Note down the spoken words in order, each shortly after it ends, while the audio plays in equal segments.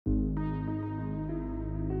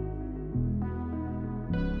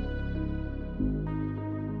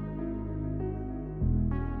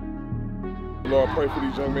Lord, pray for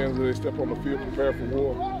these young men as they step on the field, prepare for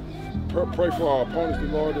war. Pray for our opponents, the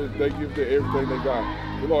Lord, that they give them everything they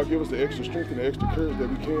got. The Lord, give us the extra strength and the extra courage that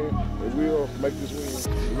we can, and we'll make this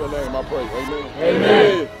win. In your name I pray, amen.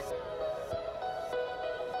 Amen.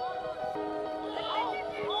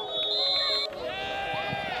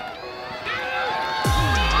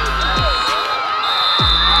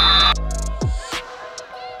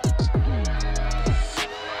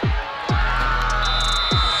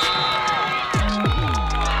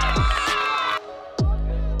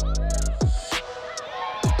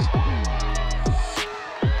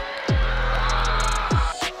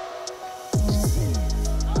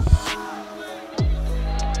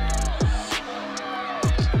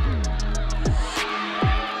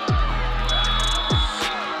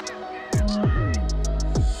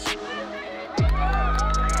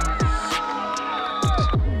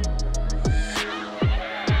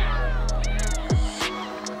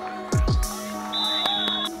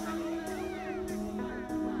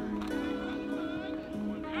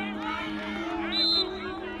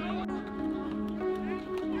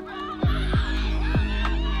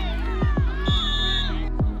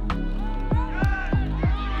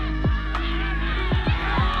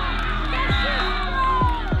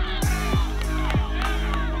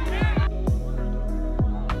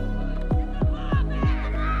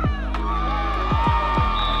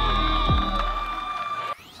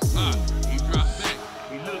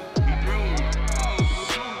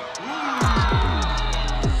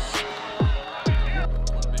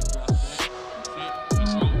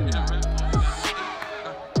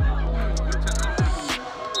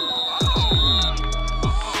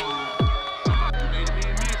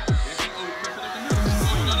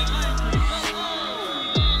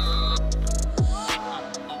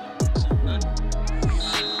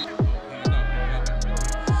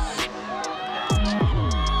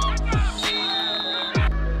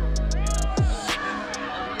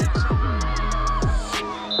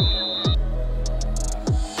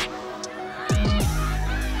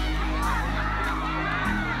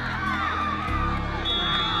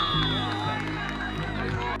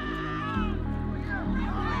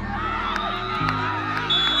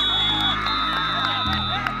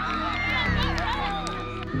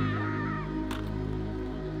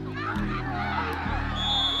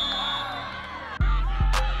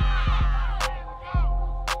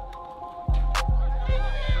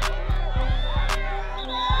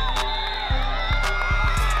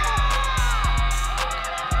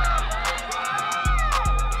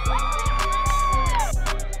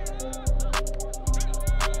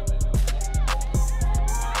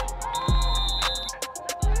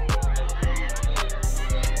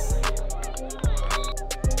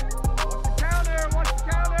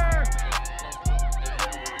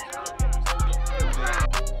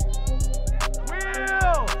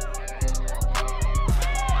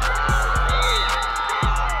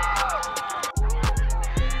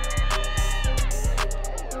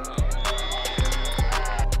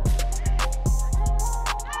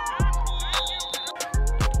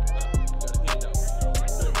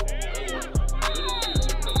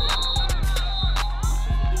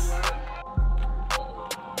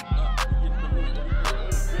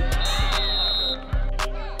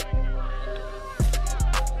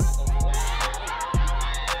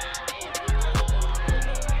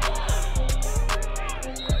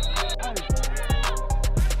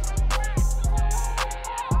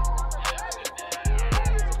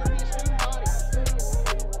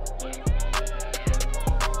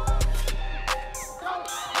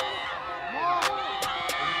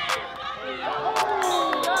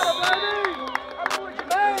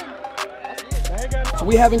 So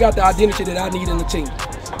we haven't got the identity that I need in the team.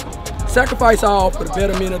 Sacrifice all for the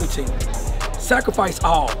betterment of the team. Sacrifice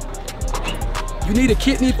all. You need a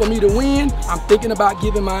kidney for me to win. I'm thinking about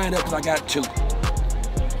giving mine up because I got 2.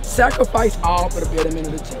 Sacrifice all for the betterment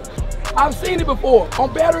of the team. I've seen it before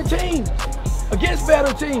on better teams, against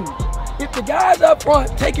better teams. If the guys up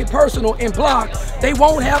front take it personal and block, they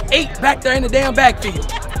won't have 8 back there in the damn backfield.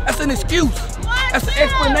 That's an excuse. That's an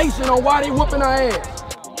explanation on why they whooping our ass.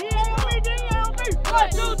 DEA! 1,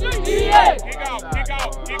 2, 3, DEA! Kick out, kick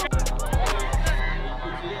out, kick out.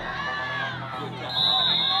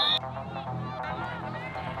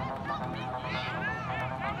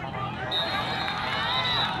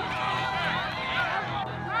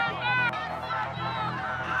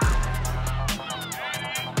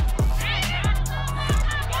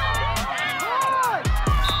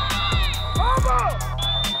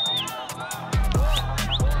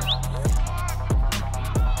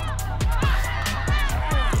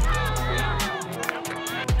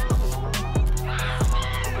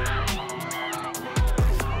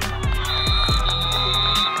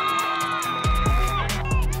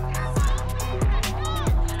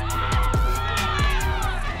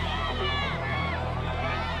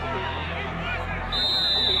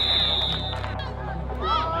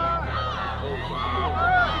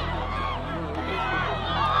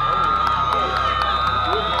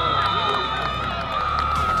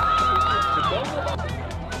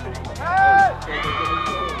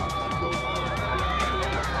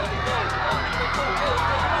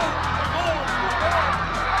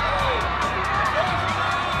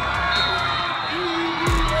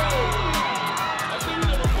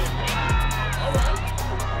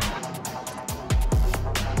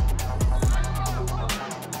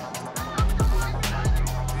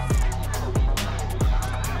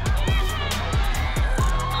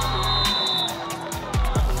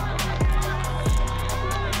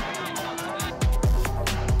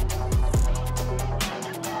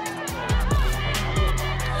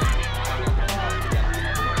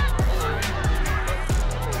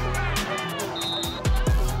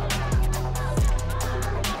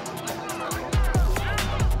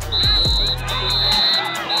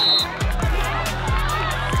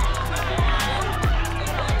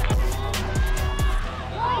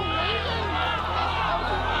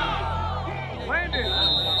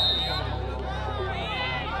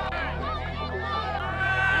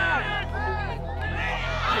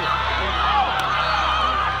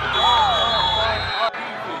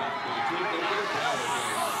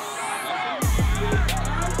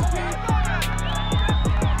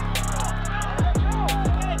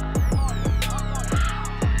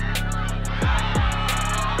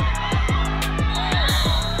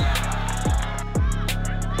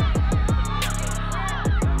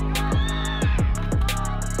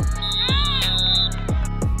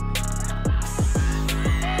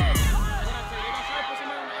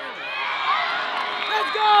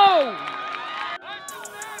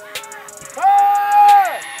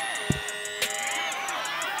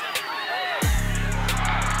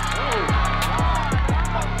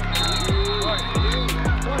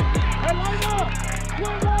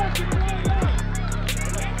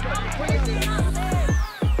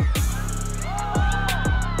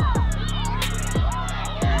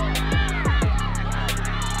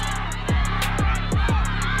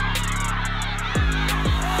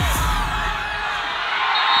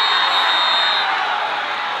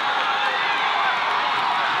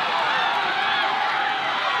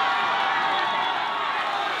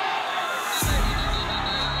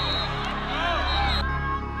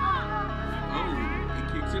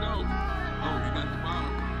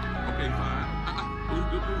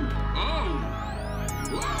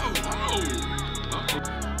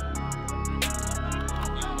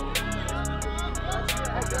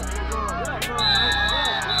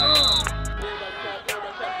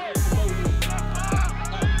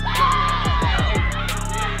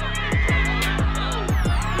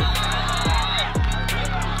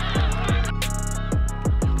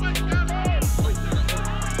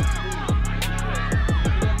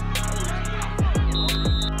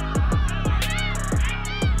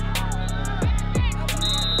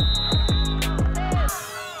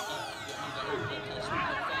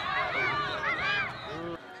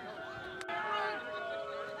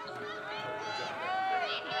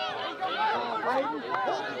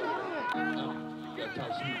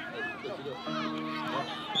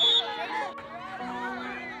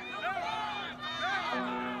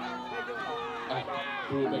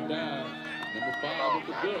 Pull back down. Number 5 with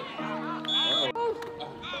the good.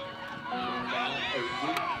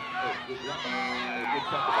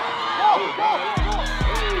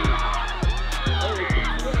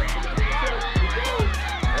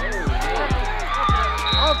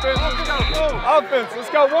 Offense, let's go. Offense, let's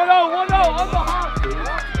go. 1-0, 1-0. I'm behind.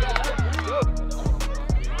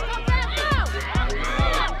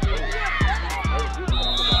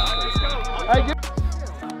 Hey, get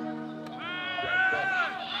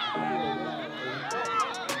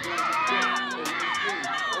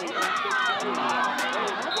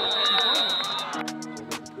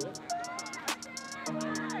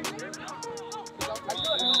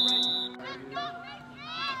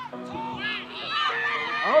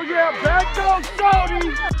oh yeah, back goes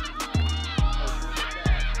Shorty!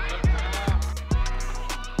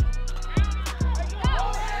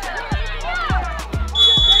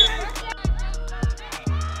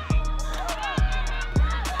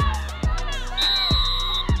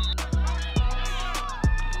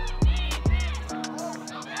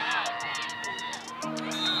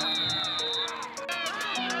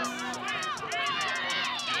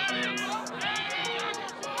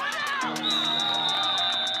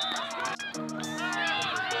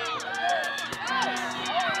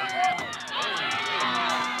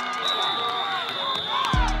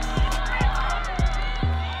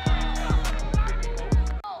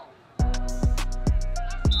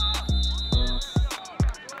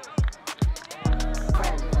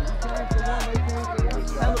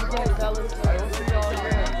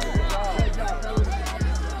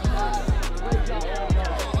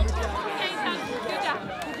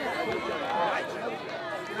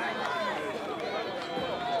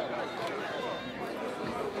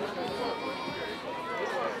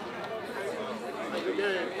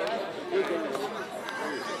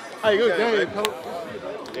 Hey, good game, coach.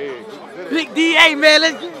 Yeah, big DEA, man.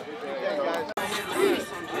 Let's get it.